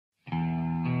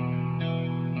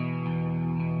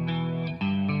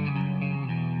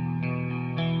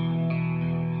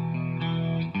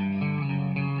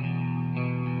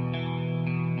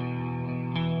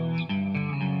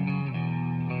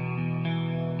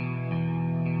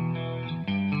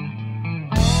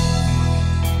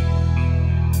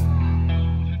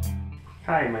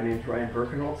Hi, my name is Ryan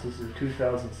Birkenholtz. This is a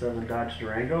 2007 Dodge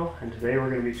Durango, and today we're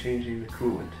going to be changing the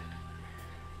coolant.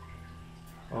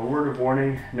 A word of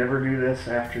warning, never do this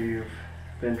after you've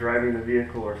been driving the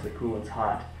vehicle or if the coolant's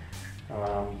hot.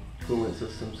 Coolant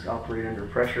systems operate under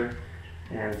pressure,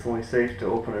 and it's only safe to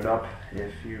open it up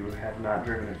if you have not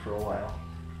driven it for a while.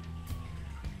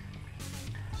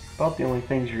 About the only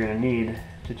things you're going to need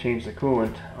to change the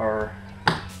coolant are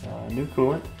new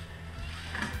coolant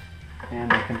and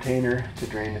a container to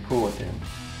drain the coolant in.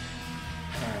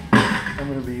 I'm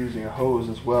going to be using a hose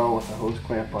as well with a hose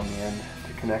clamp on the end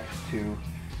to connect to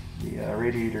the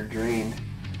radiator drain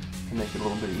to make it a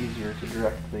little bit easier to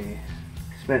direct the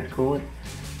spent coolant.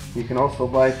 You can also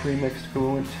buy pre-mixed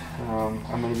coolant.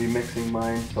 I'm going to be mixing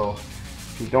mine, so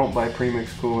if you don't buy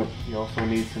pre-mixed coolant, you also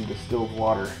need some distilled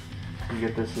water. You can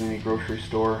get this in any grocery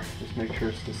store. Just make sure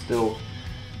it's distilled,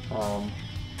 and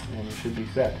you should be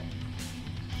set.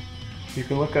 You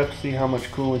can look up to see how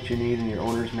much coolant you need in your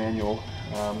owner's manual.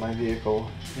 My vehicle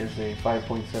is a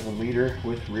 5.7 liter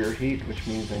with rear heat, which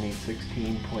means I need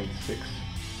 16.6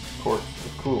 quarts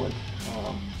of coolant.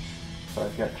 So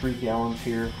I've got 3 gallons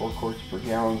here, 4 quarts per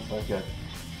gallon, so I've got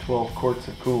 12 quarts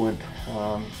of coolant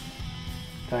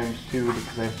times 2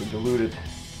 because I have to dilute it.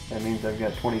 That means I've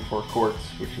got 24 quarts,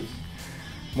 which is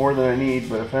more than I need,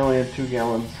 but if I only had 2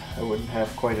 gallons, I wouldn't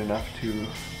have quite enough to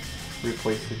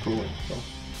replace the coolant. So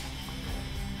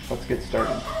let's get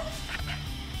started.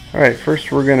 Alright, first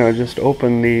we're going to just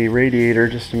open the radiator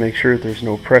just to make sure that there's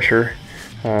no pressure.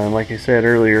 Like I said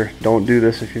earlier, don't do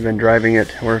this if you've been driving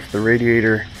it or if the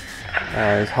radiator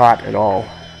is hot at all.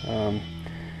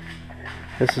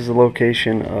 This is the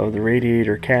location of the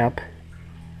radiator cap,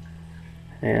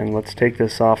 and let's take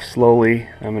this off slowly.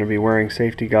 I'm going to be wearing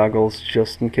safety goggles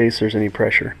just in case there's any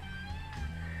pressure.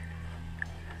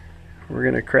 We're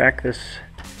going to crack this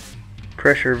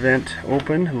pressure vent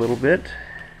open a little bit.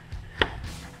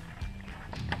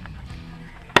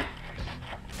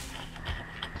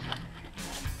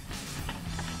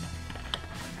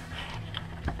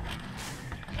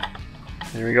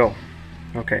 There we go.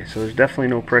 Okay, so there's definitely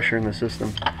no pressure in the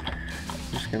system.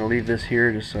 I'm just going to leave this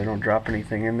here just so I don't drop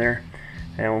anything in there,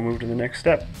 and we'll move to the next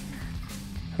step.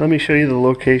 Let me show you the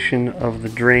location of the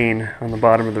drain on the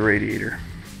bottom of the radiator.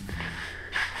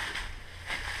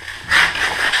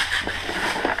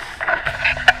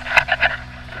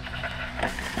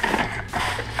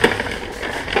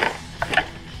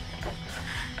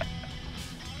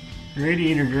 The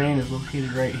radiator drain is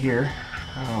located right here.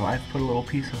 I've put a little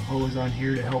piece of hose on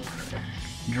here to help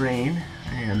drain,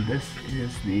 and this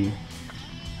is the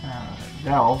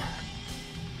valve,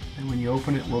 and when you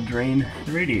open it, will drain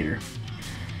the radiator.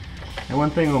 And one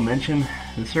thing I'll mention,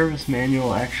 the service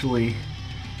manual actually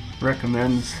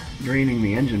recommends draining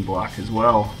the engine block as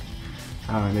well.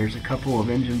 There's a couple of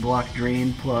engine block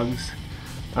drain plugs.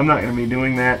 I'm not going to be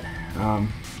doing that.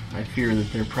 I fear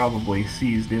that they're probably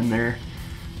seized in there.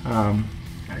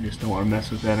 I just don't want to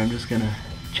mess with that. I'm just going to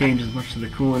change as much of the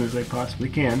coolant as I possibly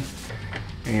can,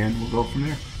 and we'll go from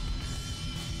there.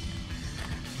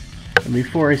 And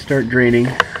before I start draining,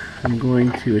 I'm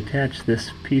going to attach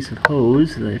this piece of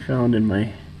hose that I found in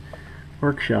my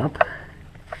workshop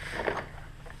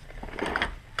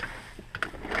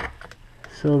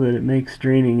so that it makes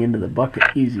draining into the bucket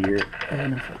easier.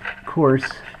 And of course,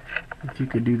 if you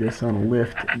could do this on a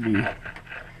lift, it'd be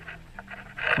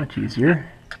much easier.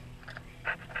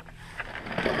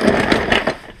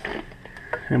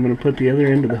 I'm going to put the other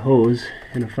end of the hose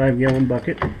in a 5-gallon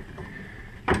bucket,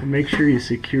 and make sure you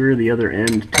secure the other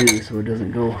end too so it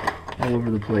doesn't go all over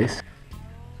the place.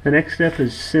 The next step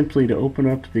is simply to open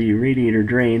up the radiator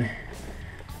drain.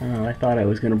 I thought I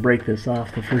was going to break this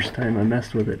off the first time I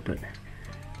messed with it, but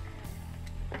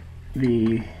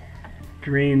the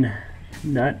drain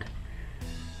nut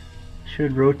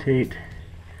should rotate.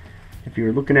 If you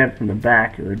were looking at it from the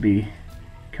back, it would be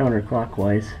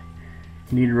counterclockwise.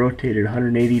 You need to rotate it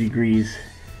 180 degrees,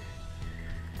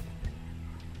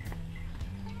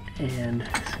 and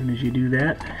as soon as you do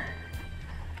that,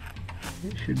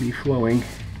 it should be flowing.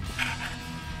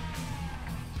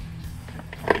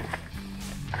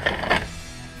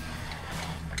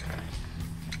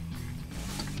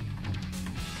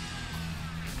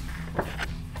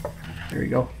 There we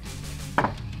go.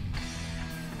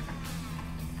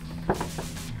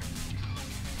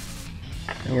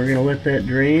 And we're going to let that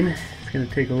drain. It's going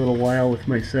to take a little while with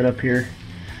my setup here.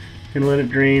 I'm going to let it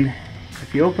drain.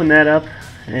 If you open that up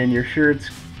and you're sure it's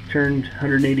turned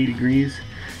 180 degrees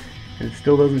and it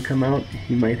still doesn't come out,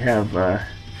 you might have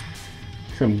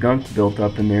some gunk built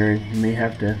up in there, and you may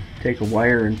have to take a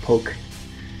wire and poke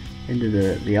into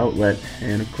the outlet,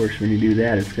 and of course when you do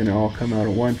that it's going to all come out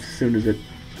at once as soon as it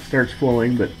starts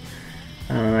flowing. But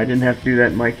I didn't have to do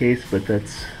that in my case, but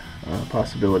that's a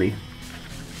possibility.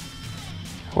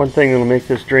 One thing that will make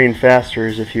this drain faster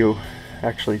is if you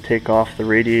actually take off the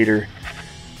radiator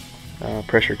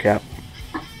pressure cap.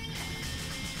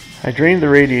 I drained the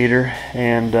radiator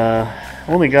and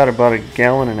only got about 1.5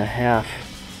 gallons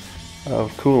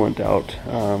of coolant out,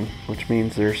 which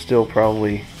means there's still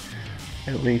probably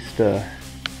at least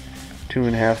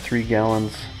 2.5–3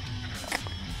 gallons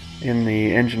in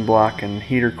the engine block and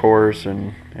heater cores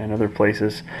and other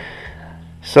places.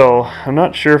 So I'm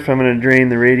not sure if I'm going to drain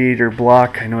the radiator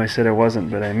block. I know I said I wasn't,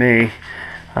 but I may.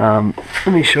 Let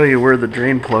me show you where the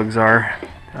drain plugs are.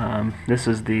 This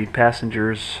is the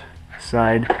passenger's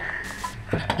side,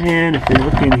 and if you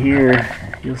look in here,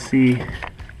 you'll see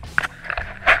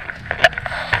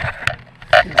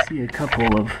a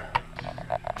couple of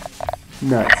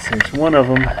nuts. There's one of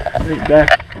them right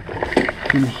back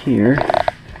in here.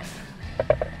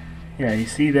 Yeah, you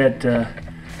see that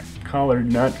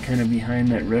collared nut kind of behind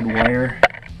that red wire,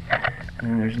 and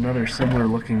then there's another similar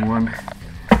looking one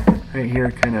right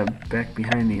here kind of back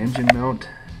behind the engine mount,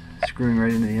 screwing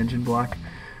right into the engine block.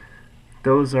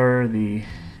 Those are the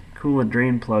coolant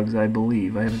drain plugs, I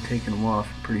believe. I haven't taken them off.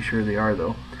 I'm pretty sure they are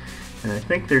though. And I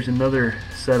think there's another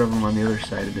set of them on the other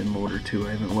side of the motor too.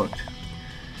 I haven't looked.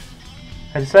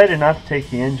 I decided not to take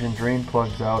the engine drain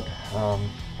plugs out.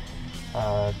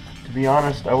 To be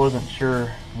honest, I wasn't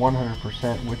sure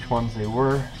 100% which ones they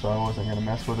were, so I wasn't going to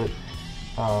mess with it.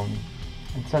 And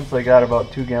since I got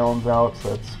about 2 gallons out,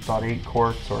 so that's about 8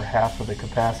 quarts or half of the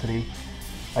capacity,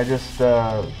 I just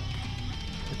thought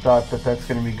that that's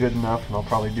going to be good enough, and I'll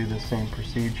probably do the same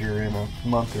procedure in a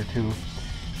month or two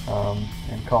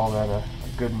and call that a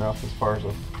good enough as far as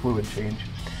a fluid change.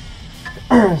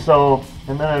 So,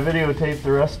 and then I videotaped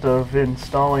the rest of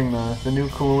installing the new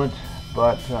coolant,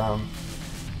 but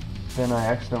then I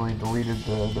accidentally deleted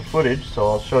the footage, so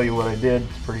I'll show you what I did.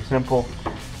 It's pretty simple.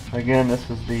 Again, this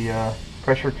is the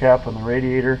pressure cap on the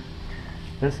radiator.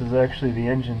 This is actually the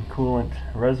engine coolant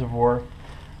reservoir.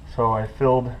 So I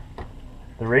filled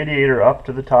the radiator up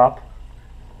to the top,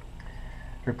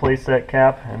 replaced that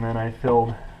cap, and then I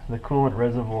filled the coolant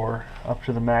reservoir up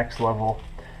to the max level.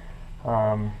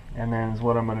 And then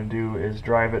what I'm going to do is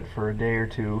drive it for a day or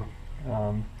two,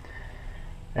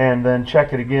 and then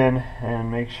check it again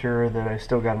and make sure that I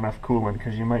still got enough coolant,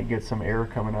 because you might get some air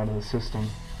coming out of the system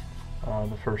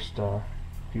the first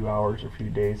few hours or few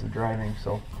days of driving.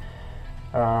 So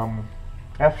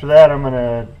after that, I'm going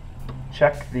to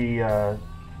check the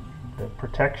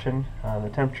protection, the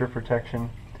temperature protection,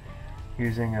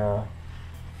 using a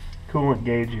coolant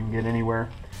gauge you can get anywhere,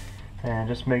 and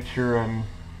just make sure I'm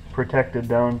protected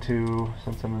down to,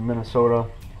 since I'm in Minnesota,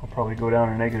 I'll probably go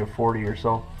down to -40 or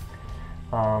so.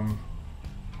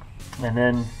 And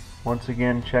then once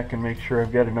again check and make sure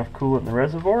I've got enough coolant in the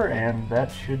reservoir, and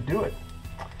that should do it.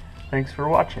 Thanks for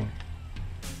watching.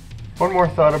 One more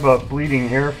thought about bleeding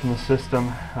air from the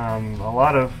system. A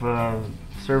lot of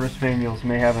service manuals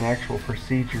may have an actual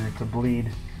procedure to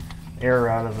bleed air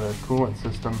out of the coolant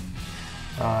system.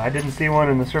 I didn't see one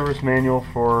in the service manual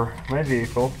for my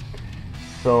vehicle,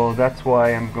 so that's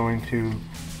why I'm going to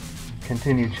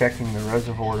continue checking the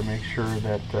reservoir to make sure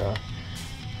that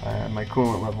my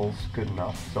coolant level's good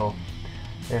enough. So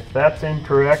if that's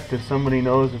incorrect, if somebody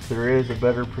knows if there is a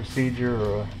better procedure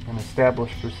or an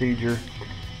established procedure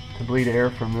to bleed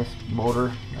air from this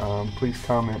motor, please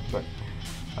comment, but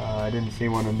I didn't see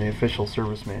one in the official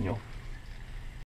service manual.